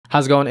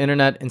How's it going,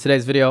 internet? In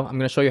today's video, I'm going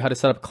to show you how to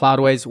set up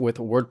Cloudways with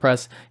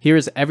WordPress.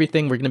 Here's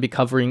everything we're going to be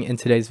covering in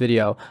today's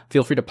video.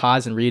 Feel free to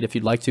pause and read if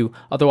you'd like to.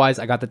 Otherwise,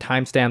 I got the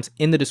timestamps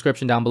in the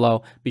description down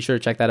below. Be sure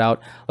to check that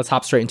out. Let's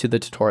hop straight into the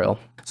tutorial.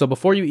 So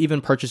before you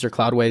even purchase your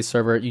Cloudways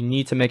server, you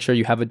need to make sure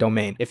you have a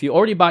domain. If you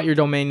already bought your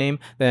domain name,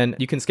 then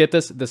you can skip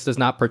this. This does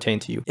not pertain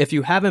to you. If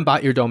you haven't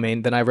bought your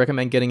domain, then I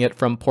recommend getting it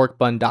from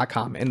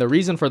porkbun.com. And the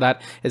reason for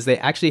that is they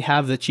actually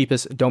have the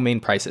cheapest domain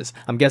prices.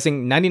 I'm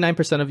guessing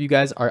 99% of you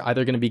guys are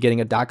either going to be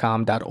getting a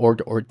 .com,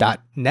 .org, or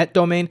 .net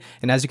domain.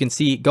 And as you can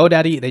see,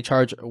 GoDaddy, they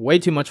charge way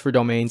too much for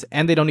domains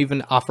and they don't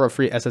even offer a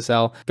free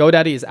SSL.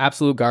 GoDaddy is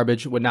absolute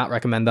garbage, would not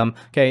recommend them.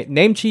 Okay,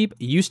 Namecheap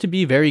used to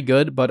be very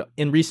good, but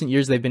in recent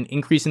years, they've been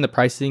increasing the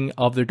pricing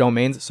of their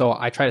domains, so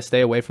I try to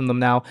stay away from them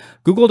now.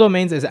 Google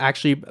Domains is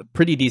actually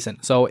pretty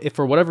decent. So if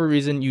for whatever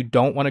reason you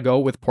don't want to go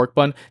with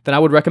Porkbun, then I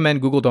would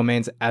recommend Google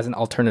Domains as an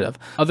alternative.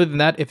 Other than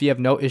that, if you have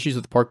no issues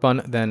with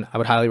Porkbun, then I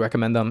would highly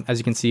recommend them. As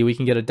you can see, we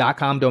can get a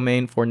 .com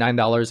domain for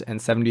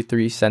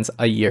 $9.73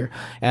 a year.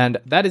 And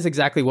that is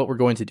exactly what we're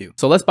going to do.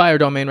 So let's buy our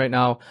domain right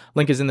now.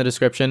 Link is in the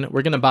description.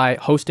 We're going to buy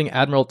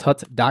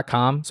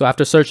hostingadmiraltut.com. So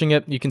after searching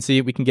it, you can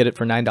see we can get it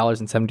for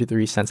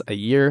 $9.73 a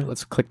year.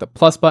 Let's click the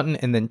plus button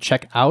and then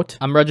check out.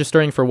 I'm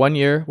registering for 1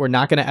 year. We're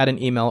not going to add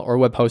an email or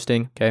web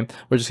hosting. Okay.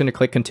 We're just going to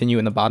click continue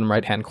in the bottom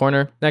right hand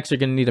corner. Next, you're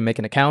going to need to make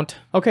an account.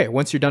 Okay.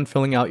 Once you're done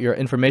filling out your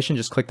information,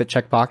 just click the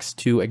checkbox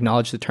to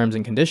acknowledge the terms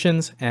and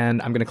conditions.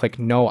 And I'm going to click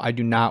no, I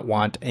do not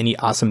want any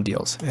awesome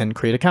deals, and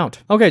create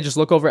account. Okay. Just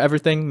look over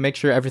everything, make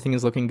sure everything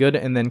is looking good,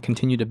 and then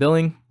continue to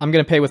billing. I'm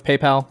going to pay with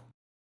PayPal.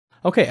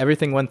 Okay,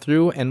 everything went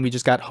through and we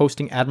just got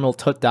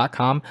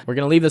hostingadmiraltut.com. We're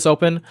going to leave this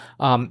open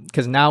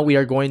because now we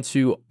are going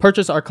to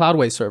purchase our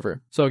Cloudways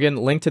server. So again,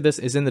 link to this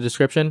is in the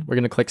description. We're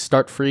going to click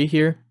start free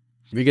here.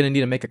 You're going to need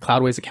to make a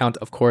Cloudways account,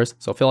 of course.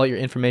 So fill out your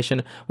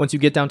information. Once you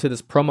get down to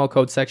this promo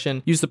code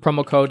section, use the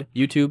promo code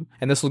YouTube,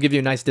 and this will give you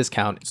a nice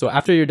discount. So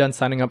after you're done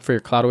signing up for your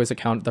Cloudways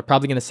account, they're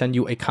probably going to send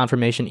you a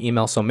confirmation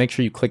email. So make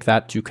sure you click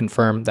that to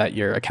confirm that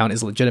your account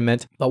is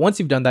legitimate. But once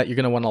you've done that, you're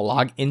going to want to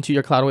log into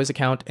your Cloudways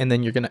account, and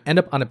then you're going to end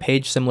up on a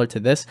page similar to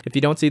this. If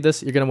you don't see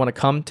this, you're going to want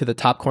to come to the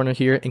top corner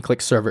here and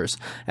click servers.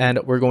 And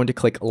we're going to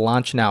click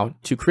launch now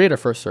to create our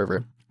first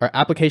server. Our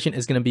application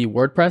is going to be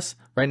WordPress.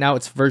 Right now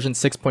it's version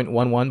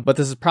 6.11, but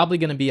this is probably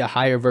going to be a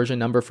higher version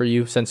number for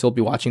you since you'll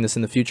be watching this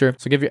in the future.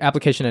 So give your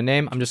application a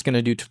name. I'm just going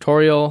to do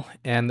tutorial,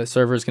 and the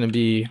server is going to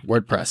be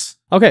WordPress.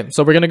 Okay,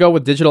 so we're going to go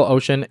with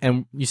DigitalOcean,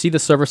 and you see the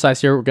server size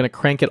here. We're going to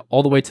crank it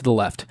all the way to the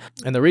left.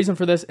 And the reason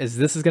for this is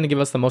going to give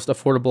us the most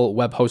affordable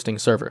web hosting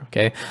server.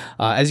 Okay,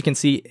 as you can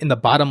see in the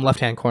bottom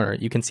left-hand corner,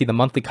 you can see the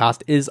monthly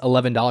cost is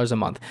 $11 a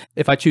month.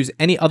 If I choose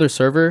any other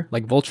server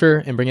like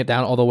Vultr and bring it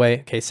down all the way,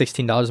 okay,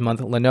 $16 a month,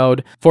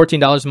 Linode,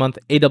 $14 a month,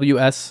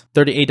 AWS,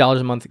 $38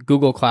 a month,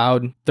 Google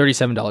Cloud,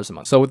 $37 a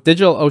month. So with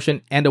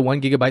DigitalOcean and a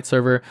 1 GB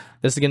server,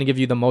 this is going to give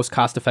you the most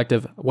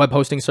cost-effective web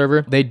hosting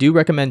server. They do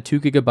recommend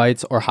 2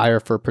 GB or higher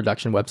for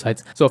production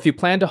websites. So if you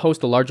plan to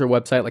host a larger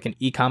website like an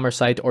e-commerce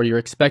site, or you're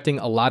expecting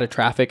a lot of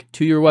traffic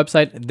to your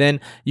website, then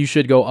you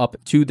should go up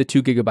to the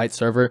 2 GB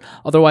server.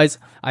 Otherwise,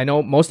 I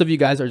know most of you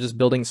guys are just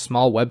building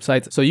small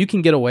websites, so you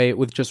can get away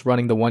with just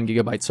running the 1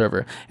 GB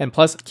server. And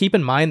plus, keep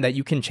in mind that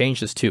you can change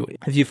this too.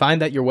 If you find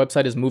that your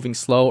website is moving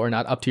slow or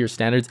not up to your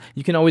standards,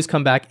 you can always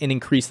come back and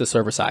increase the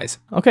server size.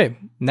 Okay,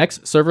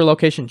 next, server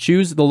location.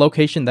 Choose the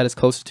location that is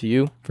closest to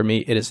you. For me,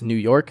 it is New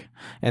York.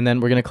 And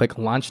then we're going to click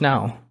launch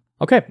now.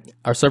 Okay,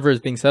 our server is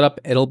being set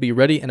up. It'll be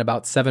ready in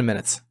about 7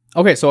 minutes.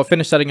 Okay, so I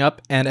finished setting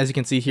up, and as you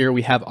can see here,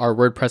 we have our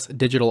WordPress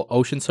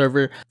DigitalOcean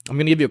server. I'm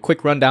going to give you a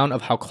quick rundown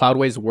of how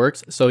Cloudways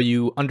works so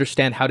you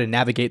understand how to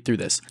navigate through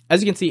this.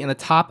 As you can see in the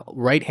top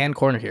right-hand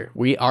corner here,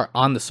 we are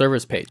on the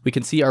servers page. We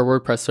can see our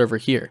WordPress server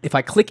here. If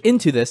I click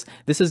into this,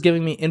 this is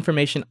giving me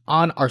information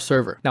on our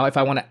server. Now, if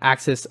I want to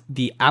access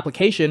the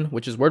application,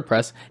 which is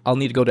WordPress, I'll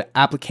need to go to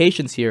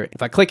applications here.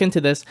 If I click into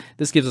this,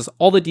 this gives us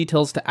all the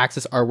details to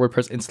access our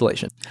WordPress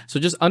installation. So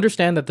just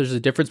understand that there's a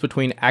difference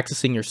between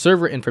accessing your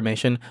server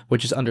information,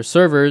 which is under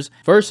servers,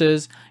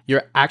 versus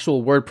your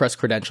actual WordPress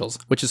credentials,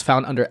 which is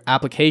found under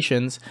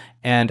applications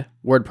and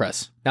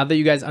WordPress. Now that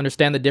you guys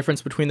understand the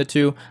difference between the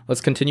two,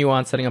 let's continue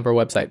on setting up our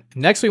website.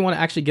 Next, we want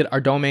to actually get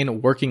our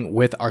domain working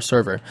with our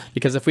server,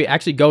 because if we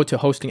actually go to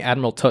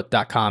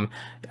hostingadmiraltut.com,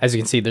 as you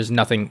can see, there's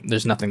nothing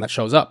that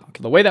shows up.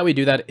 Okay, the way that we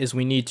do that is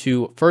we need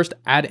to first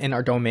add in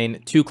our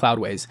domain to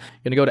Cloudways.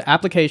 You're going to go to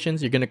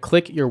applications, you're going to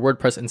click your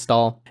WordPress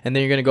install, and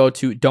then you're going to go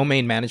to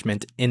domain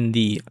management in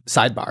the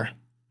sidebar.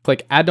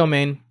 Click add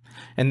domain,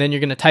 and then you're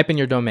going to type in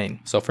your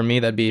domain. So for me,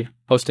 that'd be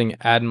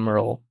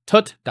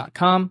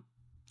hostingadmiraltut.com,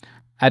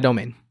 add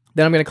domain.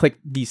 Then I'm going to click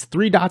these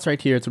 3 dots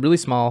right here. It's really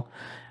small.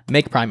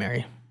 Make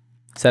primary.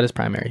 Set as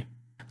primary.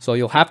 So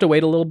you'll have to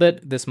wait a little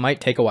bit. This might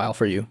take a while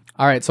for you.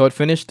 All right, so it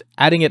finished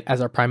adding it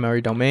as our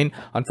primary domain.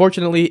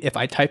 Unfortunately, if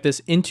I type this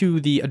into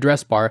the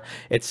address bar,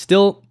 it's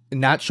still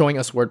not showing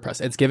us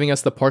WordPress. It's giving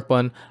us the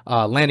Porkbun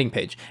landing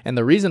page. And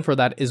the reason for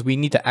that is we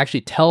need to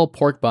actually tell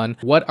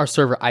Porkbun what our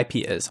server IP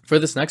is. For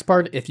this next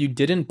part, if you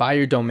didn't buy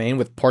your domain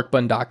with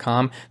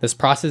porkbun.com, this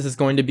process is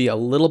going to be a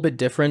little bit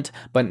different,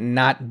 but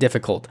not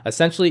difficult.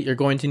 Essentially, you're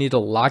going to need to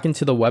log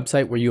into the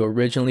website where you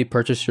originally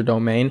purchased your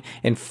domain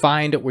and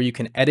find where you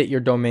can edit your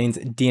domain's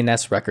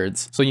DNS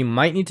records. So you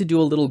might need to do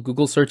a little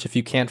Google search if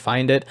you can't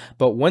find it,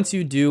 but once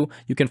you do,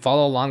 you can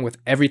follow along with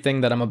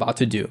everything that I'm about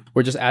to do.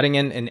 We're just adding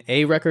in an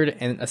A record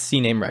and a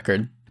CNAME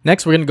record.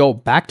 Next, we're going to go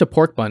back to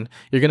Porkbun.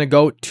 You're going to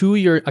go to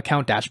your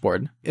account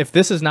dashboard. If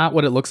this is not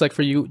what it looks like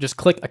for you, just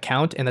click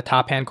account in the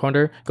top hand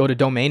corner, go to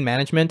domain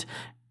management,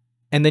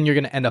 and then you're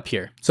going to end up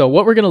here. So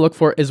what we're going to look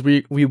for is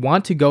we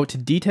want to go to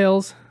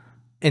details,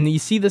 and you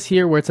see this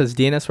here where it says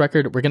DNS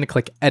record. We're going to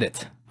click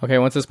edit. Okay,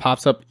 once this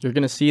pops up, you're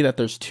going to see that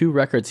there's 2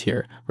 records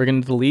here. We're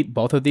going to delete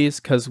both of these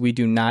because we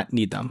do not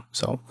need them.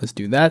 So let's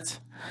do that.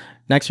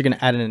 Next, you're going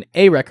to add in an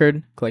A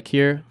record. Click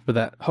here. For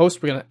the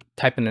host, we're going to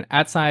type in an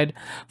 @.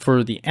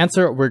 For the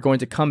answer, we're going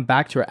to come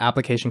back to our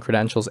application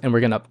credentials and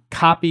we're going to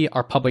copy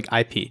our public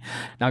IP.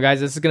 Now, guys,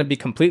 this is going to be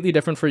completely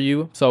different for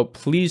you. So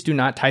please do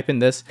not type in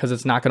this because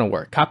it's not going to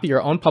work. Copy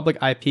your own public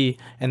IP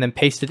and then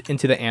paste it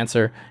into the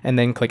answer and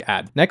then click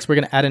add. Next, we're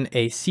going to add in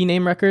a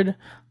CNAME record.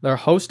 Their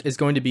host is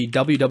going to be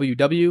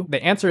www.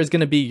 The answer is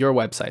going to be your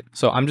website.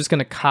 So I'm just going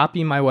to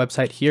copy my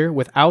website here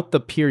without the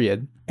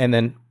period and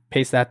then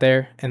paste that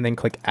there and then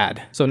click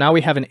add. So now we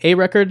have an A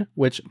record,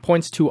 which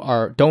points to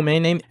our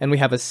domain name, and we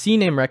have a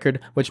CNAME record,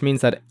 which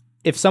means that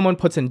if someone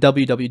puts in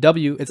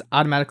www, it's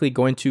automatically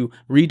going to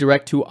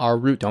redirect to our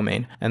root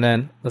domain. And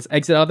then let's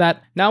exit out of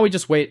that. Now we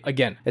just wait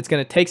again. It's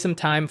going to take some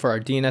time for our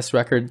DNS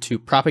record to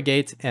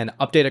propagate and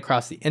update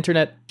across the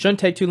internet.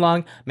 Shouldn't take too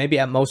long, maybe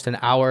at most an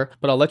hour,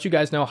 but I'll let you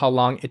guys know how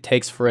long it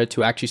takes for it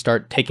to actually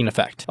start taking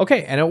effect.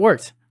 Okay, and it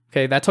worked.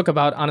 Okay, that took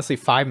about, honestly,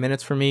 5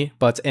 minutes for me,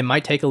 but it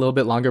might take a little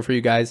bit longer for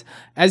you guys.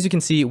 As you can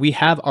see, we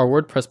have our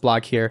WordPress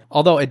blog here,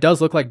 although it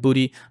does look like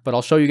booty, but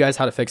I'll show you guys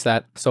how to fix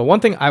that. So one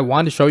thing I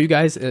want to show you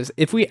guys is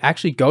if we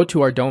actually go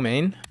to our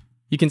domain,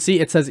 you can see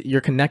it says your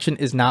connection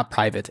is not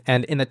private.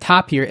 And in the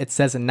top here, it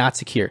says not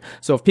secure.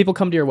 So if people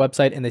come to your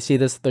website and they see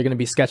this, they're going to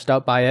be sketched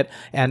out by it.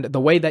 And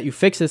the way that you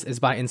fix this is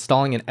by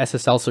installing an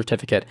SSL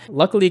certificate.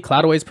 Luckily,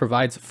 Cloudways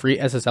provides free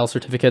SSL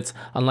certificates,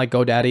 unlike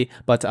GoDaddy.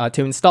 But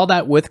to install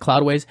that with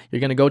Cloudways, you're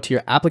going to go to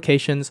your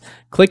applications,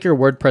 click your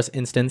WordPress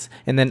instance,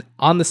 and then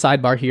on the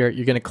sidebar here,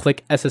 you're going to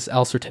click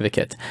SSL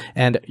certificate.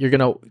 And you're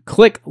going to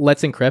click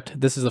Let's Encrypt.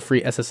 This is a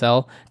free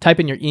SSL. Type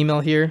in your email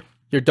here,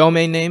 your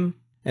domain name,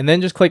 and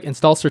then just click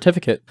install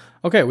certificate.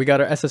 Okay, we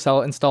got our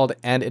SSL installed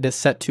and it is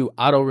set to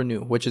auto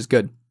renew, which is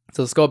good.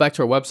 So let's go back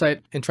to our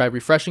website and try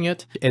refreshing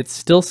it. It's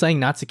still saying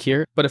not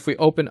secure, but if we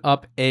open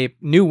up a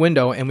new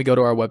window and we go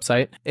to our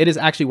website, it is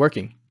actually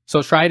working.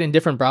 So try it in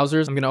different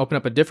browsers. I'm going to open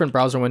up a different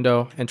browser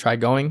window and try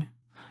going.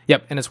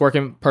 Yep, and it's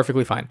working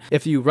perfectly fine.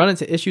 If you run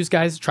into issues,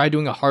 guys, try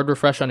doing a hard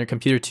refresh on your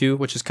computer too,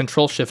 which is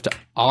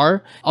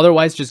Control-Shift-R.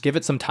 Otherwise, just give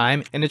it some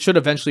time and it should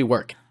eventually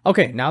work.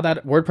 Okay, now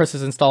that WordPress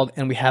is installed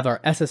and we have our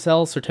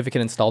SSL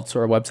certificate installed so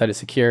our website is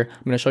secure,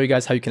 I'm going to show you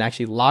guys how you can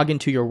actually log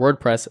into your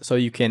WordPress so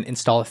you can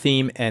install a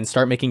theme and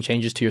start making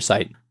changes to your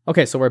site.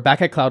 Okay, so we're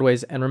back at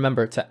Cloudways, and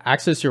remember, to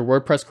access your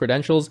WordPress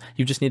credentials,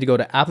 you just need to go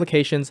to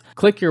Applications,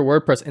 click your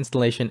WordPress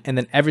installation, and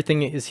then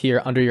everything is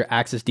here under your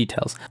access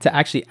details. To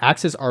actually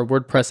access our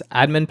WordPress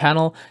admin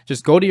panel,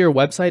 just go to your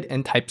website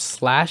and type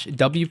 /wp-admin.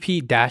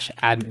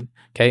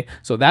 Okay,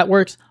 so that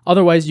works.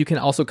 Otherwise, you can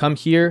also come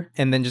here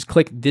and then just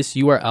click this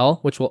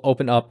URL, which will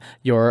open up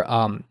your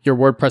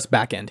WordPress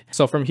backend.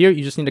 So from here,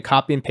 you just need to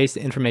copy and paste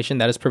the information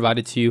that is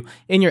provided to you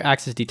in your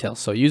access details.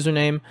 So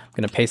username, I'm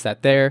going to paste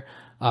that there.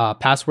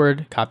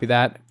 Password, copy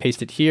that,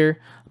 paste it here.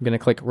 I'm going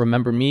to click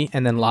remember me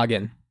and then log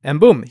in. And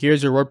boom,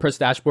 here's your WordPress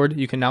dashboard.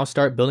 You can now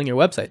start building your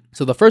website.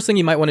 So the first thing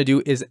you might want to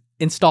do is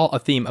install a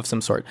theme of some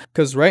sort,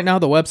 because right now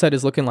the website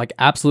is looking like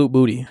absolute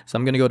booty. So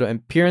I'm going to go to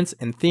Appearance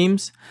and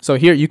Themes. So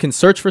here you can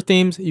search for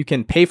themes. You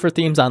can pay for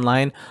themes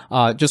online.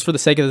 Just for the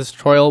sake of this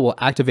tutorial, we'll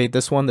activate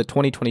this one, the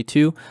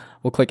 2022.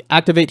 We'll click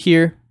Activate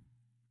here,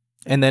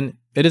 and then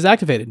it is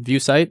activated. View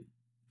site.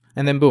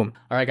 And then boom.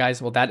 All right,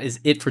 guys. Well, that is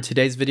it for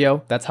today's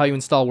video. That's how you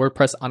install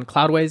WordPress on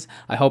Cloudways.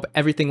 I hope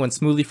everything went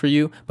smoothly for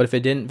you, but if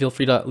it didn't, feel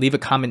free to leave a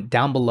comment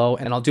down below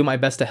and I'll do my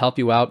best to help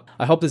you out.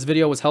 I hope this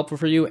video was helpful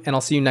for you and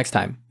I'll see you next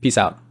time. Peace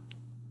out.